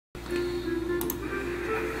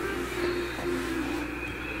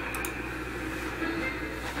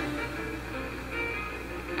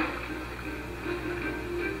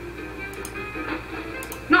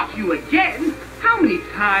you again. How many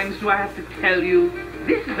times do I have to tell you?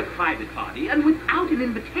 This is a private party, and without an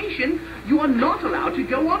invitation, you are not allowed to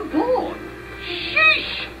go on board.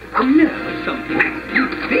 Sheesh! Never something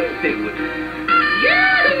you'd think they would.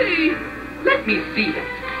 Yay! Let me see that.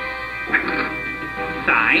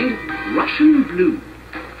 Signed, Russian Blue.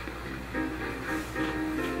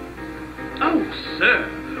 Oh,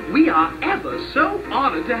 sir, we are ever so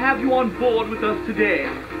honored to have you on board with us today.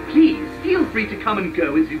 Please, feel free to come and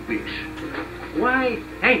go as you wish. Why,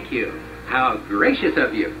 thank you. How gracious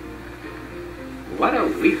of you. What a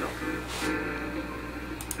weasel.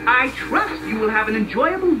 I trust you will have an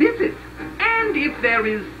enjoyable visit. And if there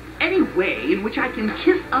is any way in which I can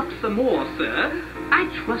kiss up some more, sir, I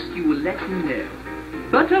trust you will let me know.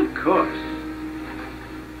 But of course.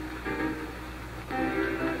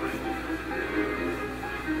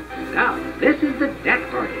 Now, this is the deck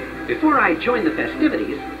party. Before I join the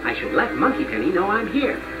festivities, I should let Monkey Penny know I'm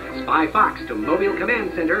here. Spy Fox to Mobile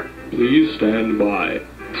Command Center. Please stand by.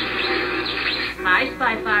 Hi,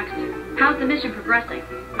 Spy Fox. How's the mission progressing?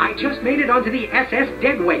 I just made it onto the SS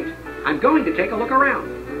Deadweight. I'm going to take a look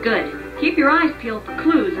around. Good. Keep your eyes peeled for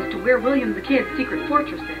clues as to where William the Kid's secret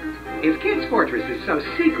fortress is. If Kid's Fortress is so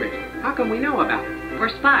secret, how come we know about it? We're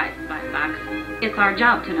spies, Spy Fox. It's our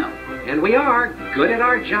job to know. And we are good at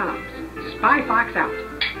our jobs. Spy Fox out.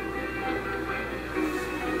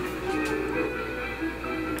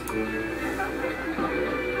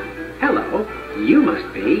 Hello, you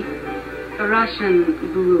must be... Russian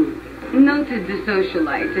Blue, noted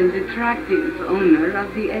socialite and attractive owner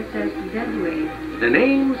of the SS Deadweight. The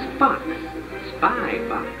name's Fox. Spy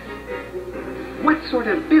Fox. What sort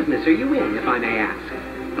of business are you in, if I may ask?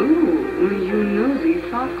 Oh, you nosy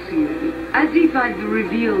fox, you. As if I'd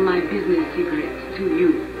reveal my business secrets to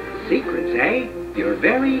you. Secrets, eh? You're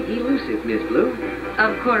very elusive, Miss Blue.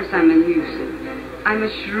 Of course I'm elusive. I'm a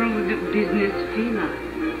shrewd business feline.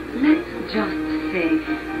 Let's just say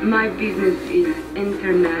my business is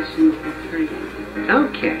international trade.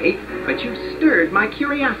 Okay, but you've stirred my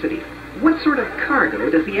curiosity. What sort of cargo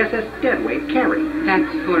does the SS Deadweight carry?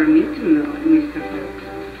 That's for me to know, Mr. Fox.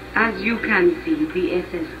 As you can see, the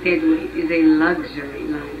SS Deadweight is a luxury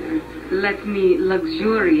liner. Let me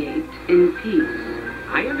luxuriate in peace.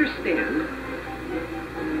 I understand.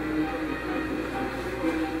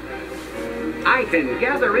 I can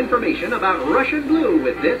gather information about Russian Blue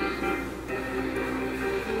with this.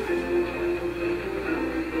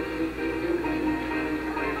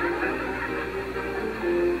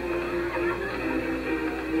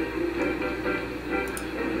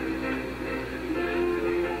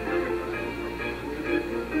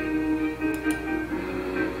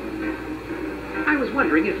 I was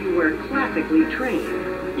wondering if you were classically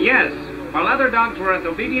trained. Yes. While other dogs were at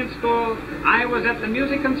obedience school, I was at the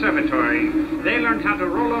music conservatory. They learned how to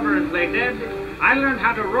roll over and play dead. I learned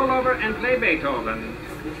how to roll over and play Beethoven.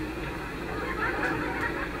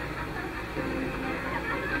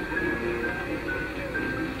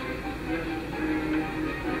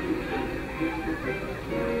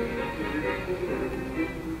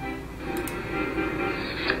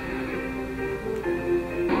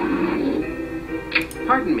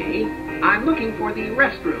 Pardon me, I'm looking for the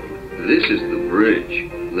restroom. This is the bridge.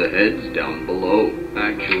 The head's down below.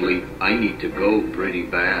 Actually, I need to go pretty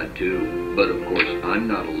bad, too. But of course, I'm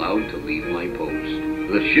not allowed to leave my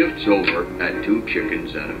post. The shift's over at 2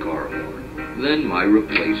 chickens and a car horn. Then my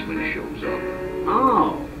replacement shows up.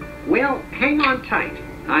 Oh, well, hang on tight.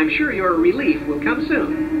 I'm sure your relief will come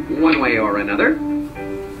soon, one way or another.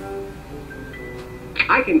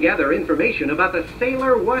 I can gather information about the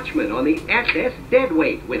sailor watchman on the SS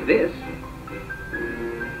Deadweight with this.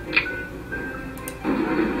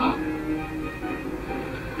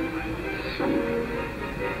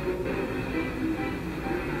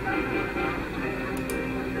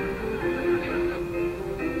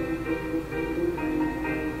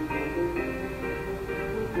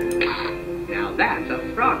 Now that's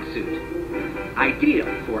a frog suit. Ideal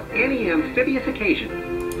for any amphibious occasion.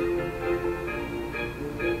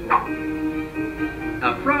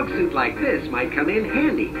 A frog suit like this might come in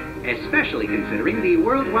handy, especially considering the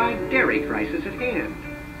worldwide dairy crisis at hand.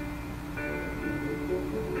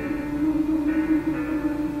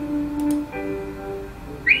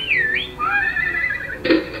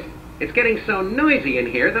 It's getting so noisy in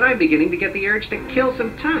here that I'm beginning to get the urge to kill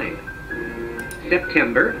some time.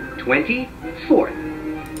 September 24th.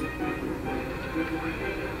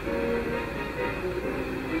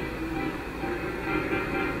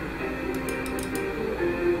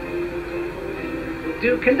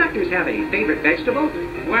 Do conductors have a favorite vegetable?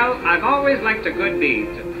 Well, I've always liked a good bead.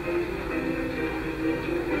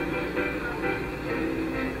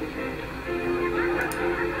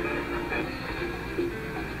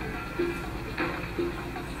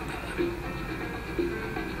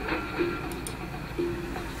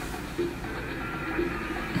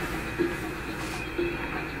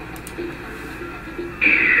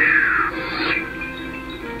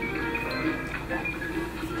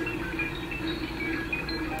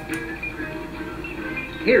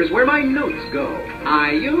 Here's where my notes go.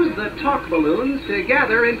 I use the talk balloons to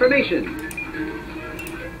gather information.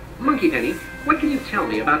 Monkey Penny, what can you tell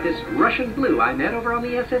me about this Russian blue I met over on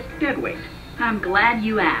the SS Deadweight? I'm glad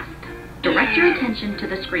you asked. Direct your attention to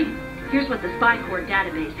the screen. Here's what the Spy Corps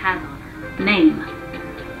database has on her. Name,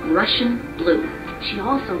 Russian Blue. She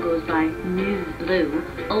also goes by Ms. Blue,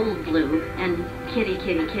 Old Blue, and Kitty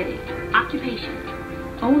Kitty Kitty. Occupation,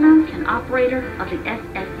 owner and operator of the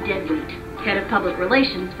SS Deadweight. Head of Public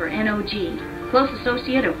Relations for NOG. Close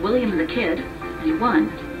associate of William the Kid. And one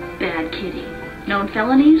bad kitty. Known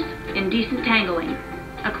felonies, indecent tangling.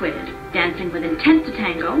 Acquitted. Dancing with intent to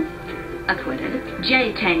tango. Acquitted.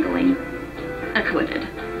 J-tangling. Acquitted.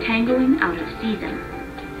 Tangling out of season.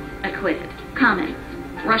 Acquitted. Comments.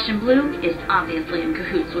 Russian Blue is obviously in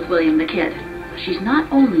cahoots with William the Kid. She's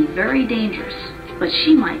not only very dangerous, but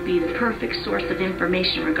she might be the perfect source of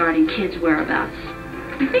information regarding Kid's whereabouts.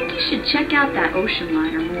 I think you should check out that ocean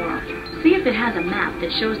liner more. See if it has a map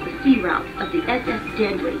that shows the sea routes of the SS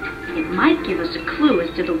Deadweight. It might give us a clue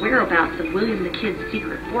as to the whereabouts of William the Kid's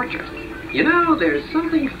secret fortress. You know, there's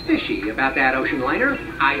something fishy about that ocean liner.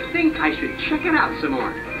 I think I should check it out some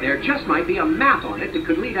more. There just might be a map on it that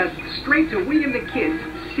could lead us straight to William the Kid's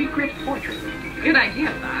secret fortress. Good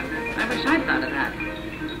idea, Doc. I wish I'd thought of that.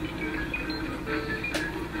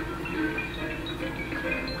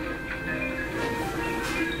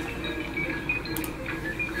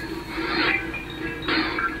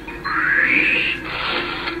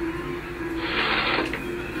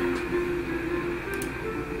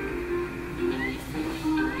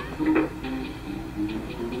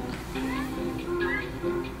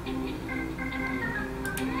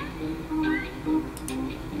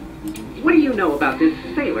 What do you know about this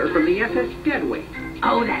sailor from the SS Deadweight?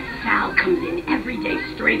 Oh, that Sal comes in every day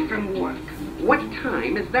straight from work. What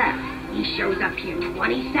time is that? He shows up here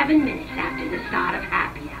 27 minutes after the start of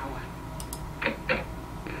happy hour.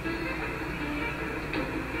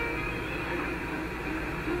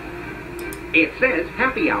 It says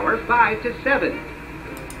happy hour 5 to 7.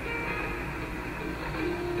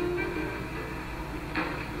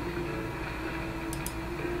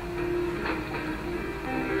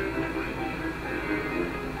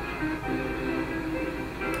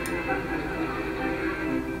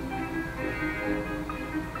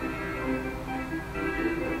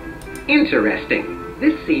 Interesting.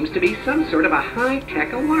 This seems to be some sort of a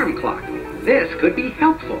high-tech alarm clock. This could be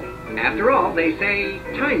helpful. After all, they say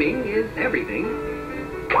timing is everything.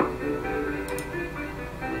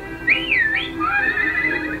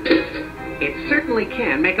 It certainly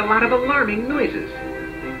can make a lot of alarming noises.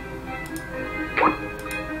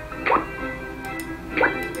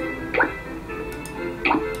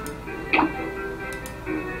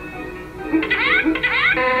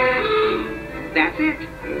 That's it.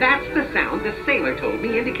 That's the sound the sailor told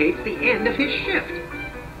me indicates the end of his shift.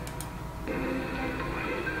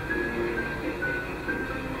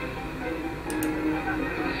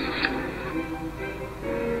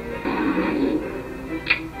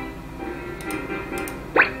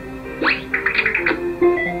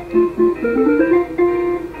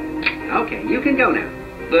 Okay, you can go now.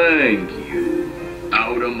 Thank you.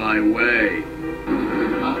 Out of my way.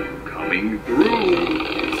 Coming through.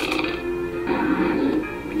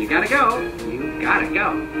 When you gotta go, you gotta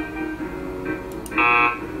go.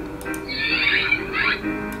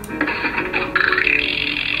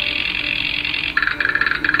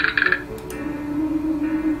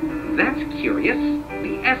 That's curious.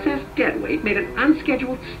 The SS Deadweight made an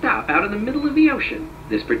unscheduled stop out in the middle of the ocean.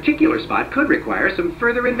 This particular spot could require some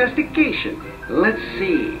further investigation. Let's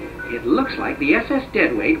see. It looks like the SS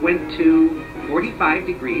Deadweight went to 45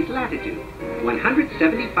 degrees latitude,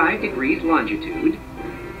 175 degrees longitude,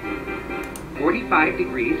 45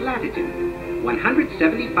 degrees latitude,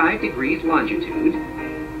 175 degrees longitude,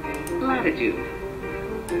 latitude,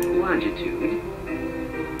 longitude,